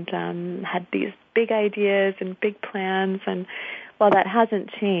and had these big ideas and big plans. And while that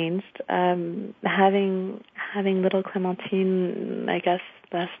hasn't changed, having little Clementine, I guess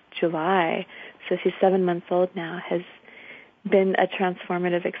last July, so she's 7 months old now, has been a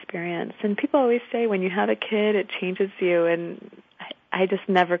transformative experience. And people always say when you have a kid, it changes you, and I just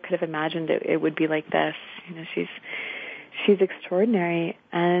never could have imagined it would be like this. You know, she's extraordinary,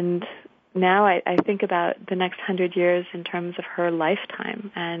 and now I think about the next 100 years in terms of her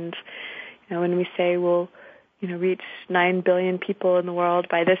lifetime. And you know, when we say we'll reach 9 billion people in the world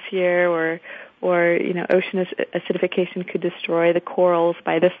by this year, or ocean acidification could destroy the corals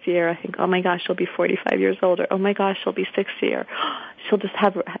by this year, I think, oh my gosh, she'll be 45 years old, or oh my gosh, she'll be 60, or she'll just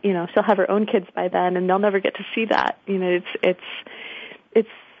have, she'll have her own kids by then, and they'll never get to see that.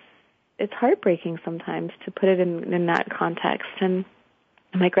 It's heartbreaking sometimes to put it in that context. And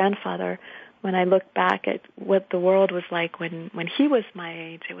my grandfather, when I look back at what the world was like when he was my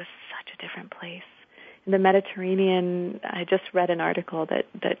age, it was such a different place. In the Mediterranean, I just read an article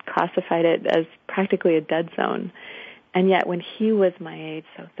that classified it as practically a dead zone. And yet when he was my age,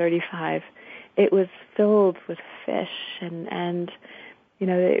 so 35, it was filled with fish and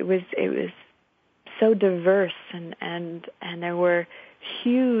it was so diverse and there were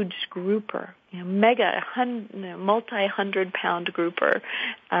huge grouper, mega multi-100-pound grouper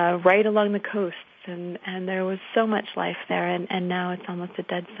right along the coasts, and there was so much life there, and now it's almost a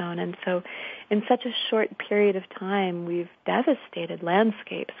dead zone. And so in such a short period of time, we've devastated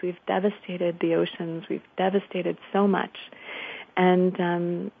landscapes, we've devastated the oceans, we've devastated so much.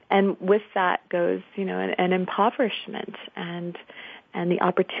 And with that goes, an impoverishment and the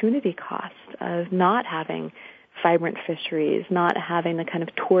opportunity cost of not having vibrant fisheries, not having the kind of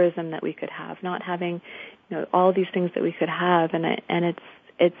tourism that we could have, not having, all these things that we could have, and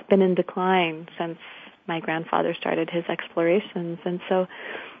it's been in decline since my grandfather started his explorations. And so,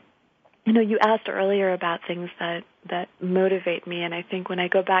 you asked earlier about things that motivate me, and I think when I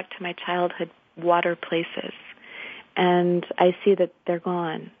go back to my childhood water places, and I see that they're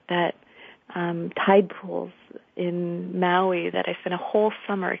gone, that tide pools in Maui that I spent a whole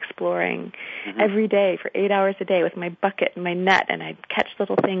summer exploring every day for 8 hours a day with my bucket and my net, and I'd catch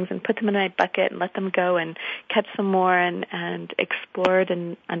little things and put them in my bucket and let them go and catch some more, and explored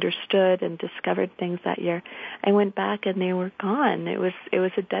and understood and discovered things that year. I went back and they were gone. It was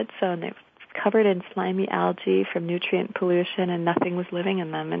a dead zone. They were covered in slimy algae from nutrient pollution, and nothing was living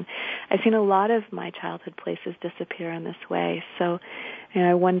in them. And I've seen a lot of my childhood places disappear in this way. So,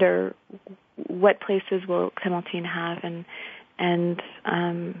 I wonder what places will Clementine have, and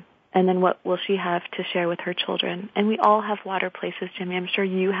then what will she have to share with her children? And we all have water places, Jimmy. I'm sure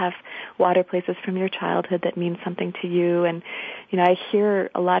you have water places from your childhood that mean something to you. And I hear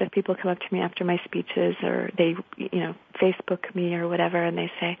a lot of people come up to me after my speeches, or they Facebook me or whatever, and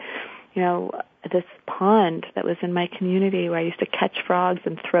they say, this pond that was in my community where I used to catch frogs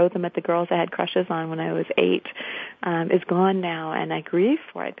and throw them at the girls I had crushes on when I was 8 is gone now, and I grieve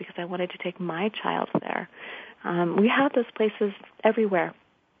for it because I wanted to take my child there. We have those places everywhere,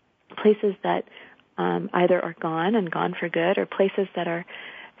 places that either are gone and gone for good, or places that are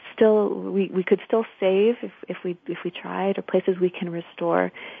still we could still save if we tried, or places we can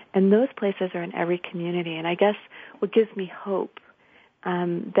restore. And those places are in every community. And I guess what gives me hope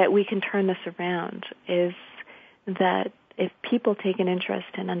that we can turn this around is that if people take an interest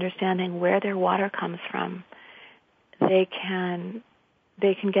in understanding where their water comes from, they can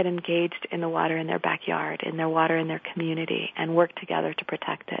get engaged in the water in their backyard, in their water in their community, and work together to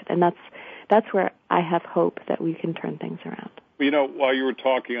protect it. And that's where I have hope that we can turn things around. While you were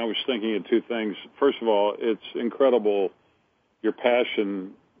talking, I was thinking of two things. First of all, it's incredible your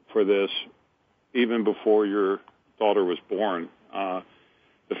passion for this, even before your daughter was born.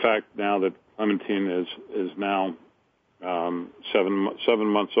 The fact now that Clementine is now 7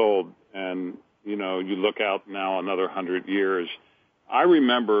 months old, and you look out now another 100 years. I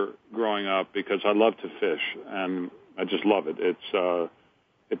remember growing up because I love to fish, and I just love it.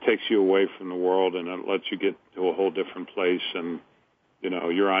 It takes you away from the world, and it lets you get to a whole different place, and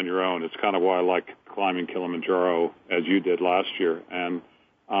you're on your own. It's kind of why I like climbing Kilimanjaro as you did last year, and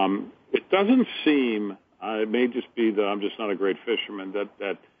it doesn't seem. It may just be that I'm just not a great fisherman,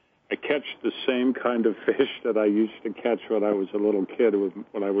 that I catch the same kind of fish that I used to catch when I was a little kid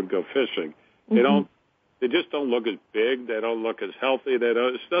when I would go fishing. They just don't look as big. They don't look as healthy.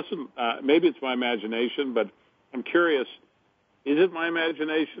 Maybe it's my imagination, but I'm curious, is it my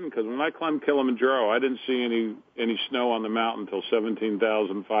imagination? Because when I climbed Kilimanjaro, I didn't see any snow on the mountain until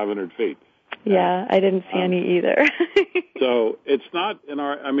 17,500 feet. Yeah, I didn't see any either. So it's not in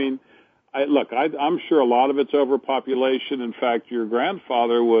our, I'm sure a lot of it's overpopulation. In fact, your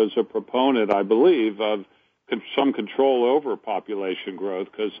grandfather was a proponent, I believe, of some control over population growth,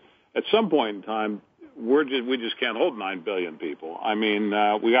 because at some point in time, we just can't hold 9 billion people.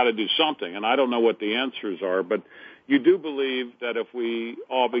 We got to do something, and I don't know what the answers are, but you do believe that if we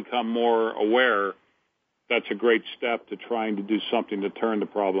all become more aware, that's a great step to trying to do something to turn the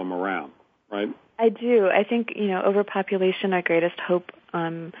problem around, right? I do. I think, overpopulation, our greatest hope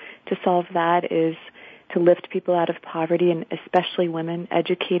to solve that is to lift people out of poverty, and especially women,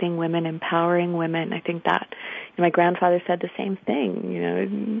 educating women, empowering women. I think that my grandfather said the same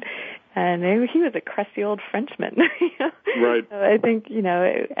thing, And he was a crusty old Frenchman. Right. So I think,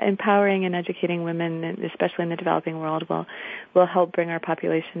 empowering and educating women, especially in the developing world, will help bring our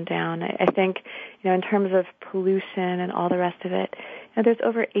population down. I think, in terms of pollution and all the rest of it, there's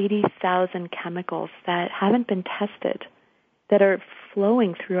over 80,000 chemicals that haven't been tested that are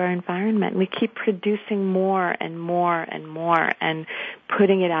flowing through our environment. We keep producing more and more and more and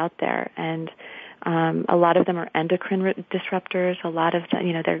putting it out there. And a lot of them are endocrine disruptors. A lot of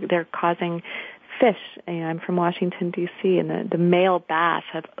them, they're causing fish. I'm from Washington, D.C., and the male bass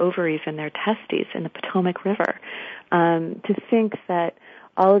have ovaries in their testes in the Potomac River. To think that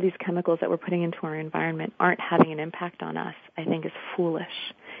all of these chemicals that we're putting into our environment aren't having an impact on us, I think is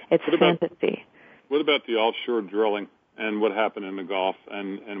foolish. It's fantasy. What about the offshore drilling and what happened in the Gulf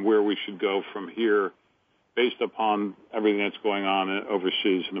and where we should go from here based upon everything that's going on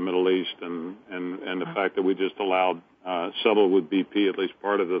overseas in the Middle East and the fact that we just allowed settled with BP, at least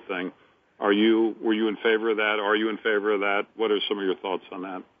part of the thing? Were you in favor of that? Are you in favor of that? What are some of your thoughts on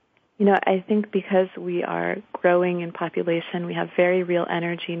that? I think because we are growing in population, we have very real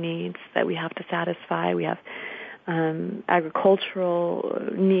energy needs that we have to satisfy. We have agricultural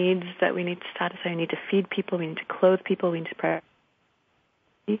needs that we need to satisfy. We need to feed people. We need to clothe people. We need to prepare.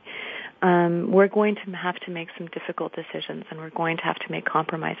 We're going to have to make some difficult decisions, and we're going to have to make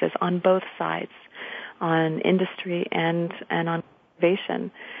compromises on both sides, on industry and on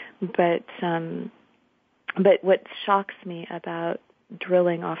innovation. But what shocks me about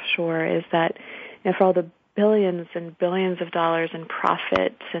drilling offshore is that for all the billions and billions of dollars in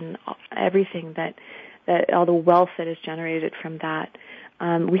profits and everything that all the wealth that is generated from that,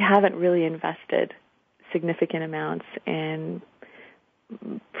 we haven't really invested significant amounts in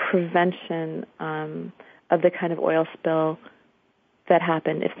prevention of the kind of oil spill that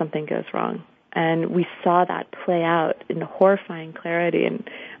happened if something goes wrong. And we saw that play out in horrifying clarity and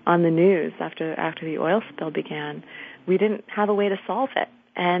on the news after the oil spill began. We didn't have a way to solve it.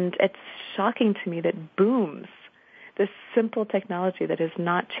 And it's shocking to me that booms, this simple technology that has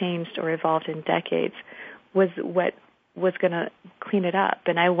not changed or evolved in decades, was what was going to clean it up.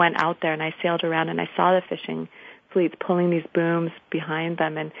 And I went out there and I sailed around and I saw the fishing fleets pulling these booms behind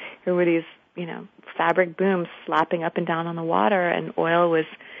them, and there were these, fabric booms slapping up and down on the water, and oil was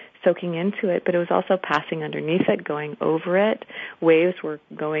soaking into it, but it was also passing underneath it, going over it. Waves were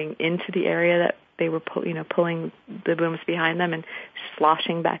going into the area that they were, pulling the booms behind them and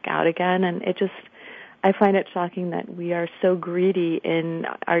sloshing back out again. And I find it shocking that we are so greedy in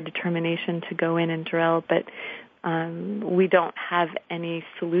our determination to go in and drill, but we don't have any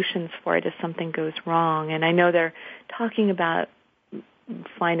solutions for it if something goes wrong. And I know they're talking about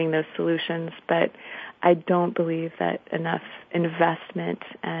finding those solutions, but I don't believe that enough investment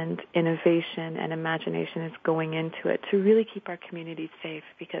and innovation and imagination is going into it to really keep our communities safe,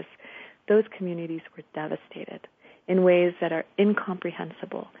 because those communities were devastated in ways that are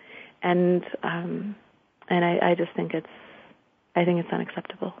incomprehensible. And I just think it's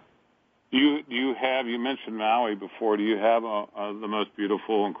unacceptable. You mentioned Maui before. Do you have the most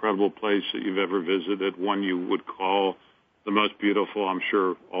beautiful, incredible place that you've ever visited, one you would call the most beautiful? I'm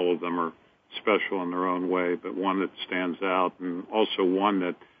sure all of them are special in their own way, but one that stands out, and also one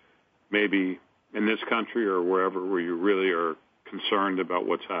that maybe in this country or wherever where you really are concerned about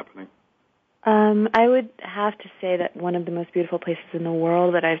what's happening? I would have to say that one of the most beautiful places in the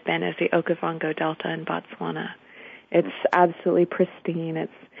world that I've been is the Okavango Delta in Botswana. It's absolutely pristine.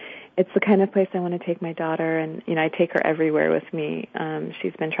 It's the kind of place I want to take my daughter, and I take her everywhere with me.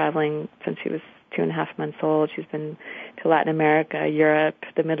 She's been traveling since she was 2.5 months old. She's been to Latin America, Europe,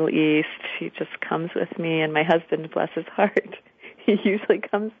 the Middle East. She just comes with me, and my husband, bless his heart, he usually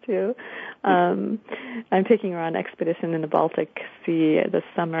comes too. I'm taking her on an expedition in the Baltic Sea this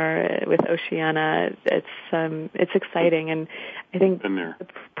summer with Oceana. It's exciting, and I think the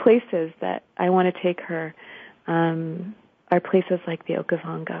places that I want to take her are places like the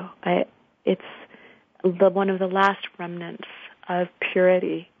Okavango. It's one of the last remnants of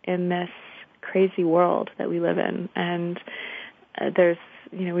purity in this crazy world that we live in. And there's,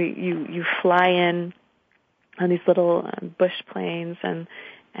 you fly in on these little bush planes, and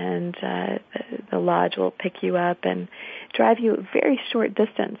the lodge will pick you up and drive you a very short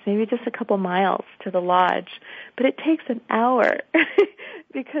distance, maybe just a couple miles to the lodge. But it takes an hour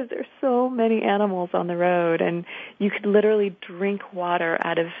because there's so many animals on the road, and you could literally drink water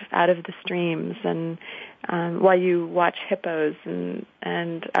out of the streams, and while you watch hippos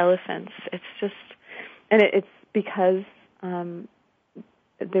and elephants. It's just, and it's because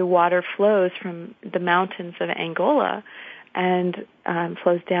the water flows from the mountains of Angola, and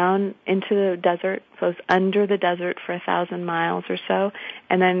flows down into the desert, flows under the desert for 1,000 miles or so,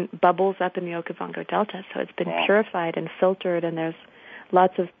 and then bubbles up in the Okavango Delta. So it's been purified and filtered, and there's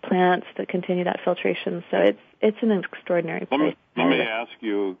lots of plants that continue that filtration. So it's an extraordinary place. Let me ask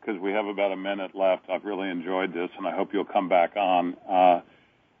you, because we have about a minute left. I've really enjoyed this, and I hope you'll come back on.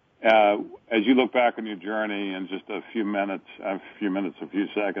 As you look back on your journey in just a few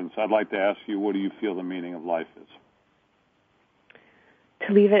seconds, I'd like to ask you, what do you feel the meaning of life is?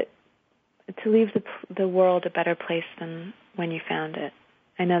 To leave the world a better place than when you found it.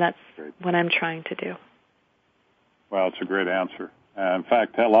 I know that's what I'm trying to do. Well, it's a great answer. In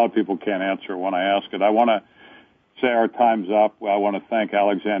fact, a lot of people can't answer when I ask it. I want to say our time's up. I want to thank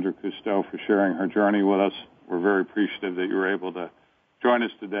Alexandra Cousteau for sharing her journey with us. We're very appreciative that you were able to join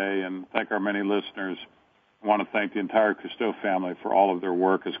us today, and thank our many listeners. I want to thank the entire Cousteau family for all of their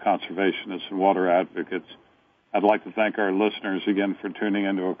work as conservationists and water advocates. I'd like to thank our listeners again for tuning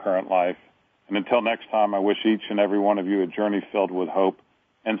into A Current Life. And until next time, I wish each and every one of you a journey filled with hope,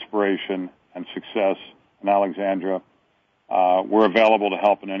 inspiration, and success. And Alexandra, we're available to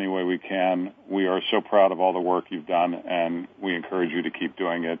help in any way we can. We are so proud of all the work you've done, and we encourage you to keep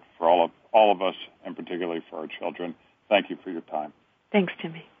doing it for all of us, and particularly for our children. Thank you for your time. Thanks,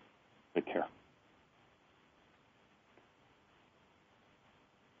 Jimmy. Take care.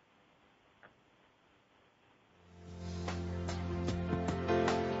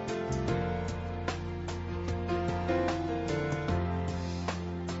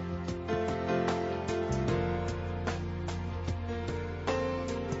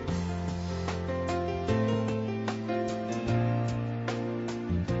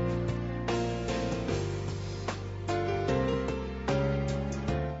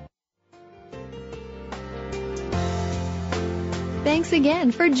 Thanks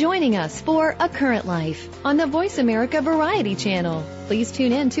again for joining us for A Current Life on the Voice America Variety Channel. Please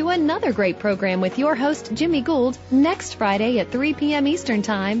tune in to another great program with your host, Jimmy Gould, next Friday at 3 p.m. Eastern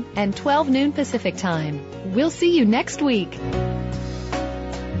Time and 12 noon Pacific Time. We'll see you next week.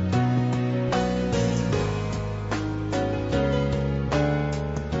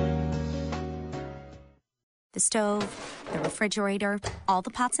 The stove, the refrigerator, all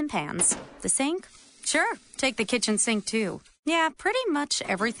the pots and pans, the sink. Sure, take the kitchen sink too. Yeah, pretty much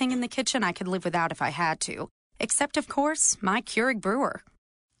everything in the kitchen I could live without if I had to. Except, of course, my Keurig brewer.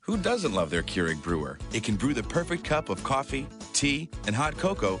 Who doesn't love their Keurig brewer? It can brew the perfect cup of coffee, tea, and hot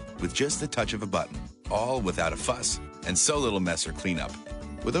cocoa with just the touch of a button. All without a fuss and so little mess or cleanup.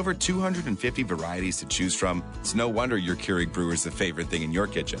 With over 250 varieties to choose from, it's no wonder your Keurig brewer is the favorite thing in your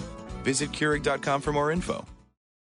kitchen. Visit Keurig.com for more info.